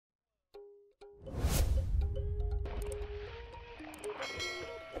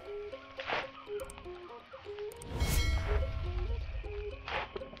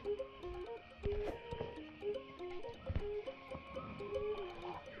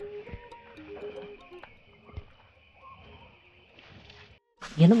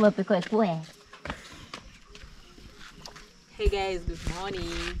You know what? Because hey guys, good morning.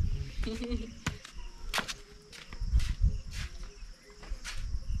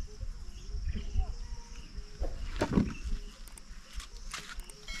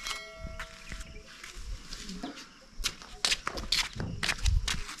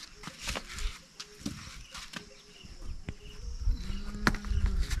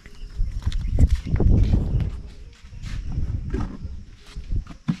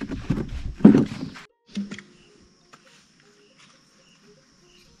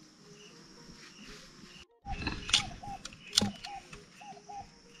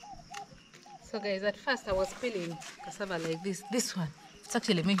 So guys, at first I was peeling cassava like this. This one, it's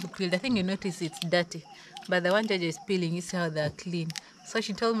actually meant to peel. I think you notice it's dirty, but the one Jaja is peeling, you see how they're clean. So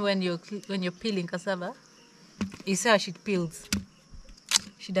she told me when you're peeling cassava, you see how she peels.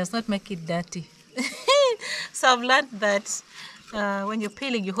 She does not make it dirty. So I've learned that when you're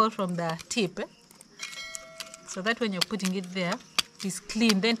peeling, you hold from the tip, so that when you're putting it there, it's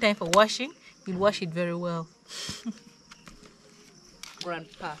clean. Then time for washing, you'll wash it very well.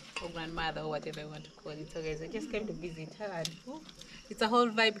 Grandpa or grandmother or whatever you want to call it. So guys, I just came to visit her and it's a whole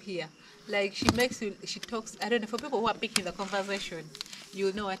vibe here. Like she talks, I don't know, for people who are picking the conversation,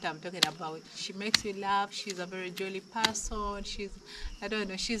 you'll know what I'm talking about. She makes you laugh. She's a very jolly person. I don't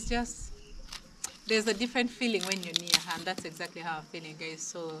know, she's just, there's a different feeling when you're near her, and that's exactly how I'm feeling, guys.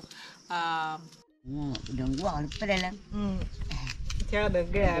 So, đừng qua lúc đây lắm. Chào được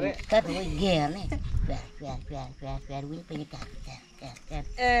ghê đấy. Cắt với ghê này. Quẹt quý bên cạnh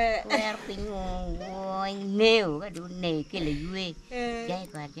quẹt pin ngồi nêu cái đủ nề cái là vui.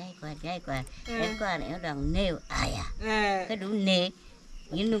 Dây quạt. Em qua này nó đằng nêu ai à. Cái đủ nề.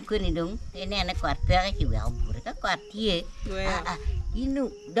 Những nụ cười này đúng. Cái này nó quạt quẹt cái chịu ảo bùa cái quạt thiê. Những nụ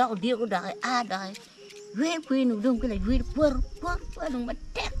đau điêu của đời đời. Gue pui nu dong kena gue por nu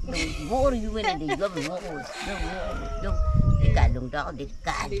matek dong bor gue ni dia bor dong dekat dong dah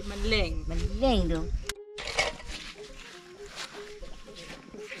dekat menleng dong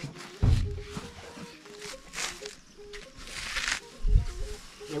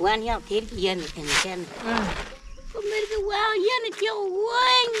Yawan yang kiri ni kan Mereka wow yan kêu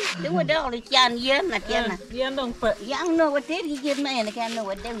quanh đúng rồi đó là chan yan là chan là yan dong phải yang no what thế thì mày là can no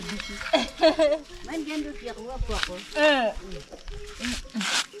what đâu đi mình yan được việc quá quá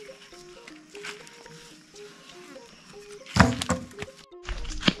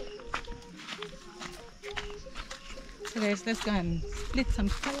So guys, let's go and split some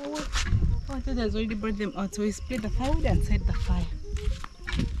firewood. Oh, I thought I already brought them out, so we split the firewood and set the fire.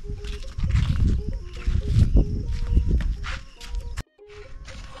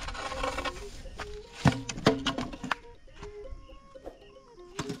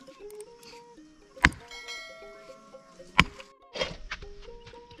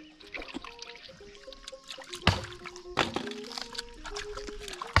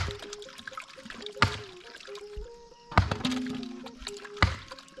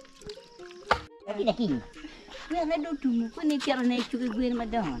 Ini king. Gue ada dulu pun ni cara naik juga gue nama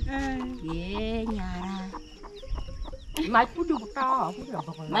dah. Ye nyara. Mai pudu ka.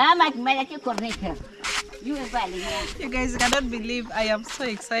 Mama lagi kornek. You guys cannot believe I am so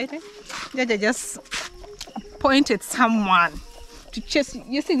excited. Jaja just pointed someone to chase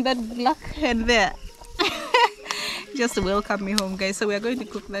using that black hand there. Just to welcome me home, guys. So we are going to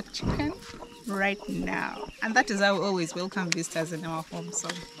cook that chicken right now, and that is how we always welcome visitors in our home. So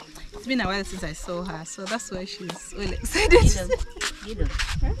it's been a while since I saw her, so that's why she's all excited. You do.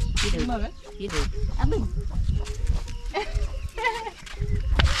 I mean.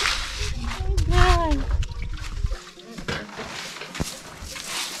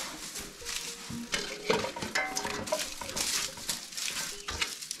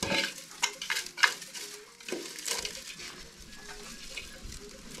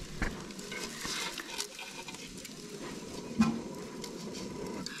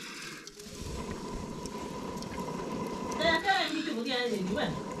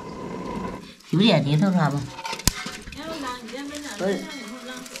 Chú rẻ thì thôi mà.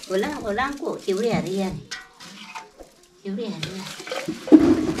 Ở làng của chú rẻ đi anh. Chú rẻ đi anh.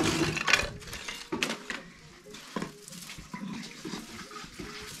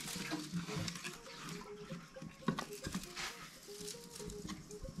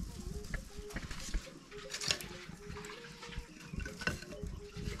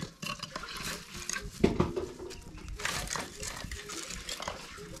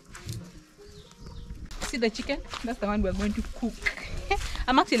 see the chicken? That's the one we're going to cook.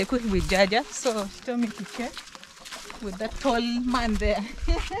 I'm actually cooking with Jaja, so she told me to check with that tall man there.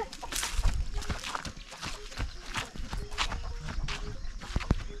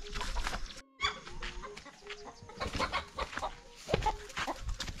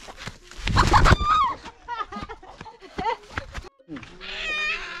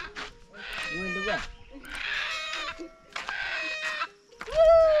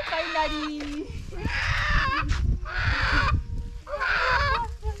 Finally!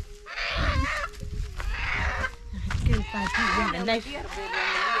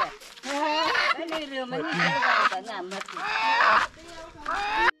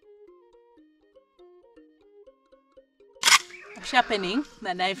 Sharpening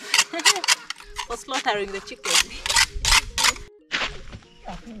the knife for slaughtering the chicken.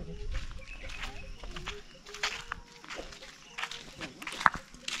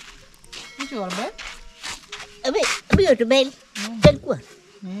 What you are about? A bit to bed. Then what?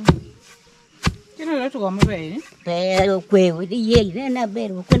 You know what to go my way? Pero quê với đi về nên là bê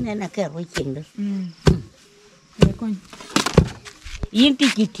một con là cái rồi chỉnh được. Yên thì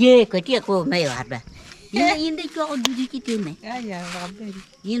chỉ thiê cái thiê của mày hoạt bà. Yên đi cho đi cái thiê này.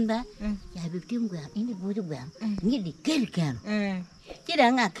 Yên ba. Ya bị tiêm quẹt, yên đi bôi cho quẹt. Nghe đi kêu kêu. Chứ đã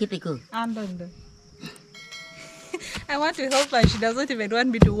ngạc khi cô. I want to help her. She doesn't even want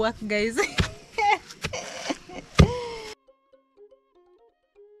me to work, guys.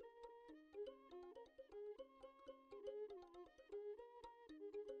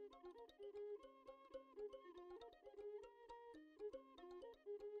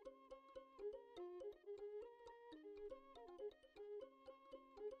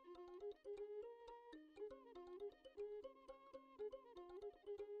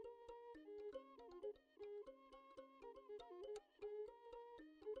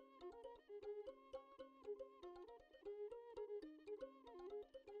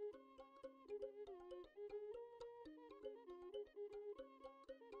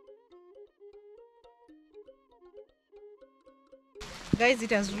 Guys,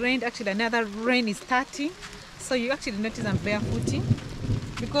 it has rained. Actually, another rain is starting, so you actually notice I'm barefooting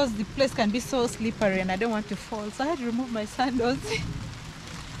because the place can be so slippery and I don't want to fall, so I had to remove my sandals.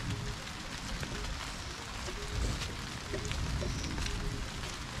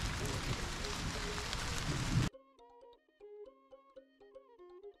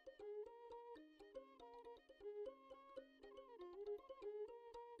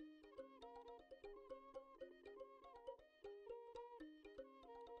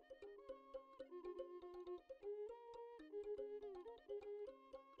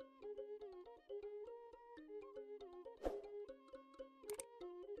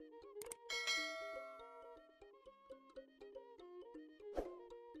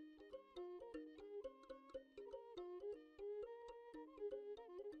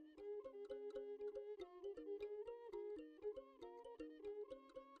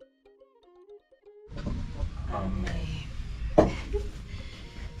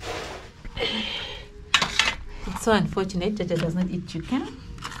 It's so unfortunate Jaja does not eat chicken.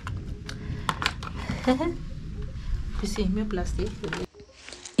 You see, me plastic.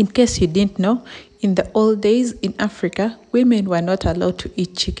 In case you didn't know, in the old days in Africa, women were not allowed to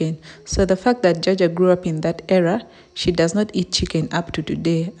eat chicken. So the fact that Jaja grew up in that era, she does not eat chicken up to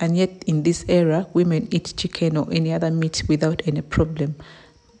today. And yet in this era, women eat chicken or any other meat without any problem.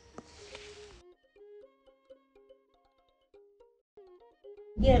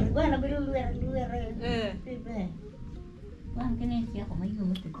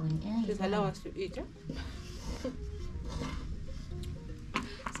 Please allow us to eat.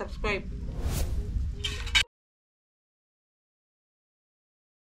 Subscribe.